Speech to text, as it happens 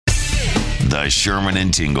The Sherman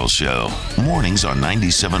and Tingle Show. Mornings on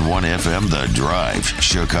 97.1 FM The Drive,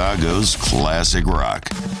 Chicago's classic rock.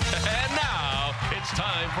 And now, it's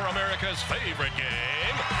time for America's favorite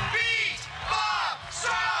game, Beat Bob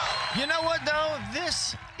Stroud! You know what, though?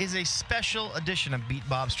 This is a special edition of Beat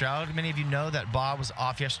Bob Stroud. Many of you know that Bob was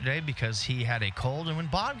off yesterday because he had a cold. And when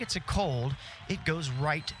Bob gets a cold, it goes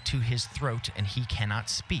right to his throat, and he cannot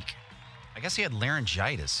speak. I guess he had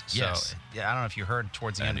laryngitis. So, Yes. yeah, I don't know if you heard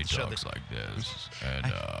towards the end of the show. And he talks like this, and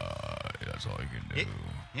that's all he can do.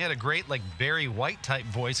 He had a great, Barry White type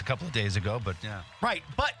voice a couple of days ago, but yeah. Right,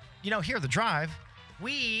 but, here at The Drive,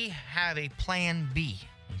 we have a plan B,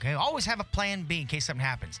 okay? Always have a plan B in case something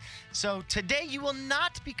happens. So today you will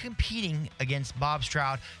not be competing against Bob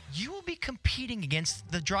Stroud. You will be competing against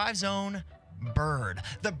the Drive's own Byrd,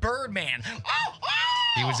 the Birdman. Oh!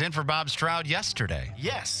 He was in for Bob Stroud yesterday.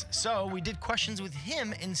 Yes, so we did questions with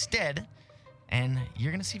him instead, and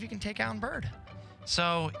you're going to see if you can take out Byrd.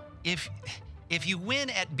 So if you win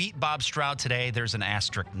at Beat Bob Stroud today, there's an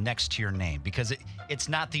asterisk next to your name because it's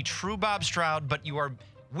not the true Bob Stroud, but you are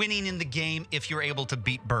winning in the game if you're able to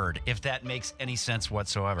beat Byrd, if that makes any sense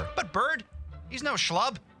whatsoever. But Byrd, he's no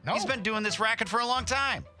schlub. No. He's been doing this racket for a long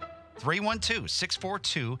time.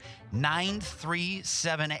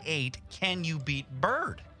 312-642-9378. Can you beat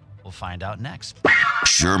Byrd? We'll find out next.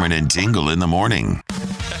 Sherman and Tingle in the morning.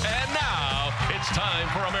 And now, it's time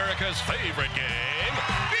for America's favorite game,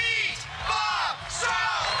 Beat Bob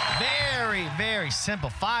Stroud! Very, very simple.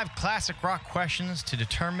 5 classic rock questions to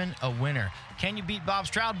determine a winner. Can you beat Bob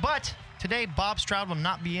Stroud? But today, Bob Stroud will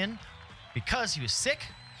not be in because he was sick.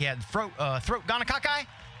 He had throat gonococcus,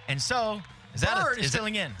 and so Byrd is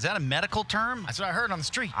filling in. Is that a medical term? That's what I heard on the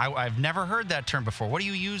street. I've never heard that term before. What do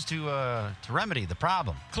you use to remedy the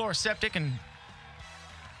problem? Chloroseptic and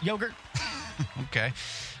yogurt. Okay.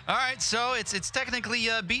 All right, so it's technically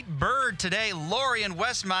Beat Byrd today. Lori in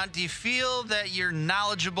Westmont, do you feel that you're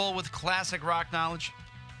knowledgeable with classic rock knowledge?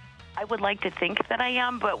 I would like to think that I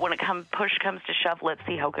am, but when push comes to shove, let's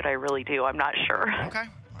see how good I really do. I'm not sure. Okay.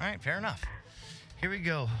 All right, fair enough. Here we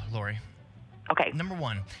go, Lori. Okay. Number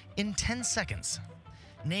 1, in 10 seconds,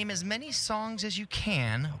 name as many songs as you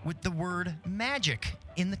can with the word magic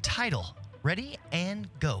in the title. Ready and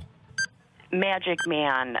go. Magic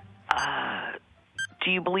Man.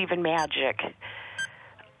 Do you believe in magic?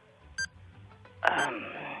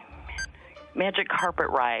 Magic Carpet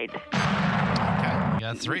Ride. Okay. You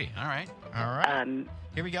got 3. All right. All right.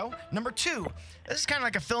 Here we go. Number 2. This is kind of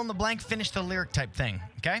like a fill in the blank, finish the lyric type thing.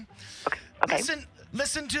 Okay? Okay.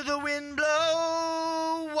 Listen to the wind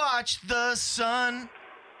blow, watch the sun.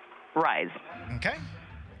 Rise. Okay.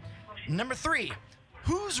 Number 3.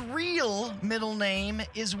 Whose real middle name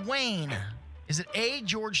is Wayne? Is it A,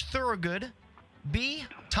 George Thorogood, B,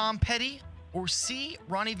 Tom Petty, or C,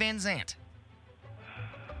 Ronnie Van Zant?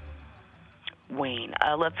 Wayne.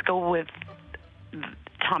 Let's go with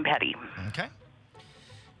Tom Petty. Okay.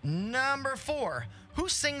 Number 4. Who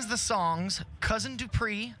sings the songs Cousin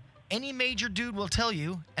Dupree, Any Major Dude Will Tell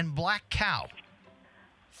You, and Black Cow?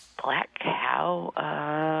 Black Cow.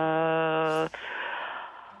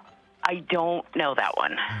 I don't know that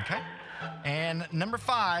one. Okay. And number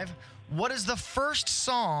 5. What is the first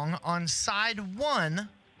song on side 1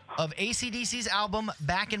 of AC/DC's album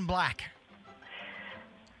Back in Black?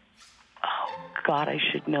 Oh, God, I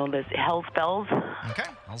should know this. Hell's Bells. Okay.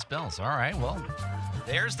 Hell's bells. All right. Well,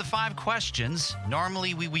 there's the 5 questions.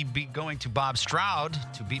 Normally, we'd be going to Bob Stroud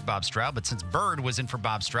to beat Bob Stroud, but since Byrd was in for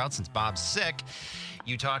Bob Stroud, since Bob's sick,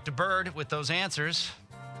 you talk to Byrd with those answers.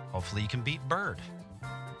 Hopefully, you can beat Byrd.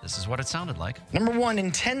 This is what it sounded like. Number 1,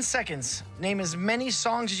 in 10 seconds, name as many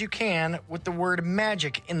songs as you can with the word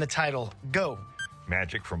magic in the title. Go.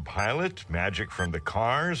 Magic from Pilot, magic from the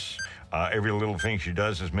Cars. Every Little Thing She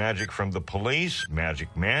Does is magic from the Police.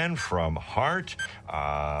 Magic Man from Heart.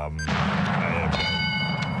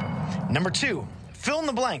 Number 2, fill in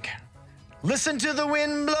the blank. Listen to the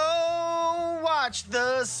wind blow, watch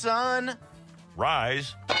the sun.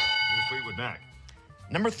 Rise. Fleetwood Mac.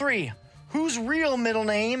 Number 3, whose real middle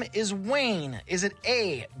name is Wayne? Is it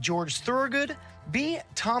A, George Thorogood, B,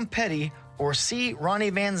 Tom Petty, or C, Ronnie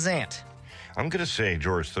Van Zant? I'm going to say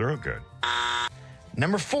George Thorogood.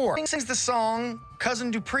 Number 4, who sings the song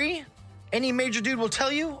Cousin Dupree, Any Major Dude Will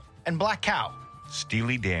Tell You, and Black Cow?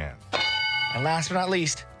 Steely Dan. And last but not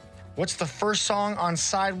least, what's the first song on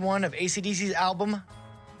side 1 of AC/DC's album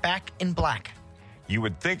Back in Black? You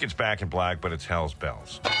would think it's Back in Black, but it's Hell's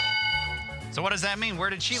Bells. So what does that mean? Where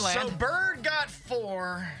did she land? So Byrd got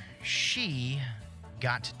 4, she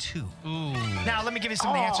got 2. Ooh. Now, let me give you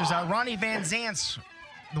some of the answers. Ronnie Van Zant's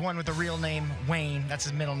the one with the real name, Wayne. That's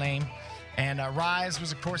his middle name. And Rise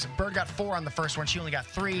was, of course, Byrd got 4 on the first one. She only got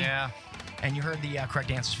 3. Yeah. And you heard the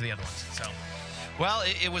correct answers for the other ones. So, well,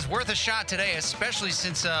 it was worth a shot today, especially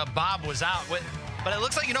since Bob was out. But it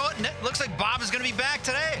looks like, you know what? It looks like Bob is going to be back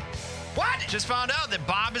today. what? Just found out that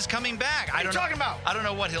Bob is coming back. What are you talking about? I don't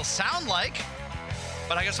know what he'll sound like,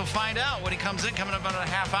 but I guess we'll find out when he comes in, coming up in a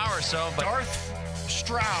half hour or so. But Darth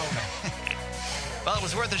Stroud. well, it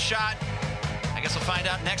was worth a shot. I guess we'll find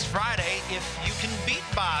out next Friday if you can beat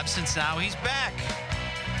Bob, since now he's back.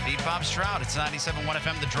 Beat Bob Stroud. It's 97.1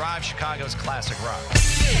 FM, The Drive, Chicago's classic rock.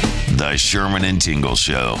 The Sherman and Tingle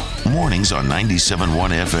Show. Mornings on 97.1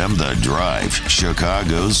 FM, The Drive,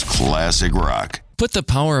 Chicago's classic rock. Put the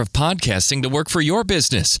power of podcasting to work for your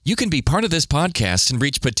business. You can be part of this podcast and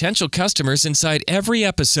reach potential customers inside every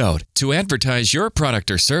episode. To advertise your product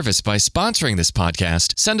or service by sponsoring this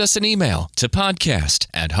podcast, send us an email to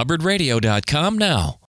podcast@hubbardradio.com now.